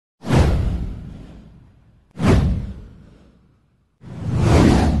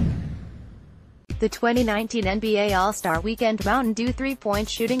The 2019 NBA All-Star Weekend Mountain Dew three-point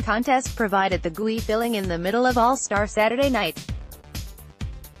shooting contest provided the gooey filling in the middle of All-Star Saturday night.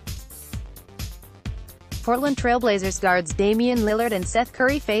 Portland Trail Blazers guards Damian Lillard and Seth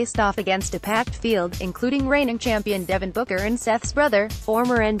Curry faced off against a packed field, including reigning champion Devin Booker and Seth's brother,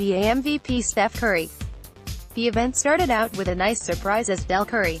 former NBA MVP Steph Curry. The event started out with a nice surprise as Dell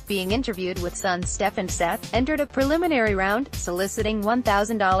Curry, being interviewed with sons Steph and Seth, entered a preliminary round, soliciting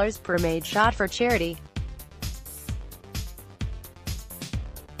 $1,000 per made shot for charity.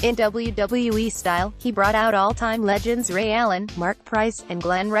 In WWE style, he brought out all-time legends Ray Allen, Mark Price, and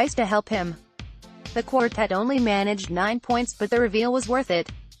Glenn Rice to help him. The quartet only managed 9 points, but the reveal was worth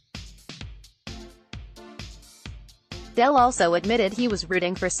it. Dell also admitted he was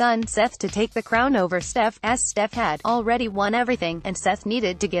rooting for son Seth to take the crown over Steph, as Steph had already won everything, and Seth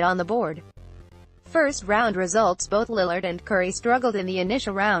needed to get on the board. First round results: both Lillard and Curry struggled in the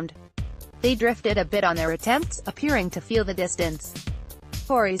initial round. They drifted a bit on their attempts, appearing to feel the distance.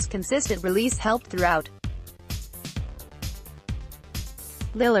 Curry's consistent release helped throughout.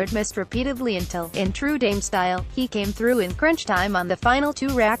 Lillard missed repeatedly until, in true Dame style, he came through in crunch time on the final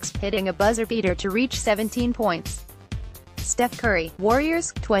 2 racks, hitting a buzzer beater to reach 17 points. Steph Curry,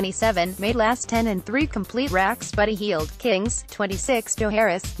 Warriors, 27, made last 10 and 3 complete racks, but he healed. Kings, 26, Joe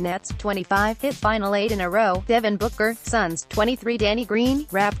Harris, Nets, 25, hit final 8 in a row. Devin Booker, Suns, 23, Danny Green,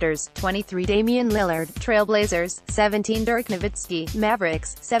 Raptors, 23, Damian Lillard, Trailblazers, 17, Dirk Nowitzki,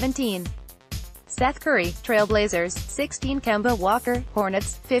 Mavericks, 17. Seth Curry, Trailblazers, 16, Kemba Walker,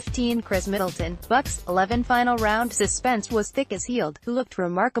 Hornets, 15, Chris Middleton, Bucks, 11. Final round suspense was thick as Hield, who looked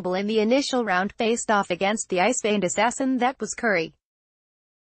remarkable in the initial round, faced off against the ice-veined assassin that was Curry.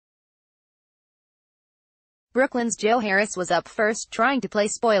 Brooklyn's Joe Harris was up first, trying to play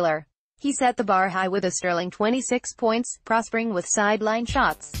spoiler. He set the bar high with a sterling 26 points, prospering with sideline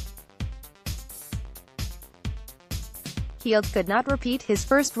shots. Hield could not repeat his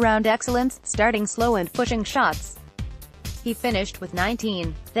first-round excellence, starting slow and pushing shots. He finished with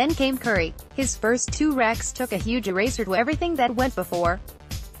 19. Then came Curry. His first 2 racks took a huge eraser to everything that went before.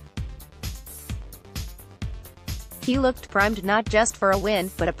 He looked primed not just for a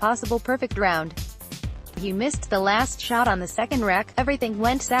win, but a possible perfect round. He missed the last shot on the second rack, everything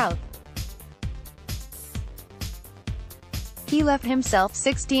went south. He left himself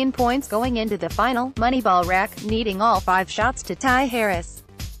 16 points going into the final Moneyball rack, needing all 5 shots to tie Harris.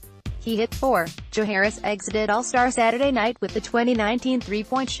 He hit 4. Joe Harris exited All-Star Saturday night with the 2019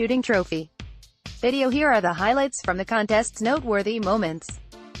 three-point shooting trophy. Video: here are the highlights from the contest's noteworthy moments.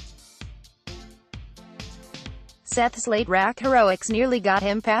 Seth's late rack heroics nearly got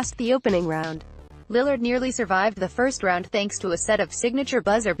him past the opening round. Lillard nearly survived the first round thanks to a set of signature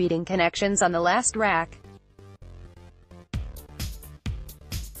buzzer-beating connections on the last rack.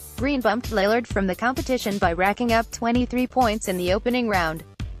 Green bumped Lillard from the competition by racking up 23 points in the opening round.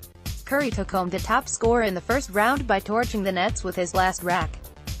 Curry took home the top score in the first round by torching the Nets with his last rack.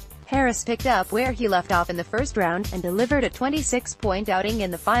 Harris picked up where he left off in the first round, and delivered a 26-point outing in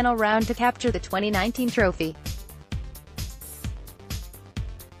the final round to capture the 2019 trophy.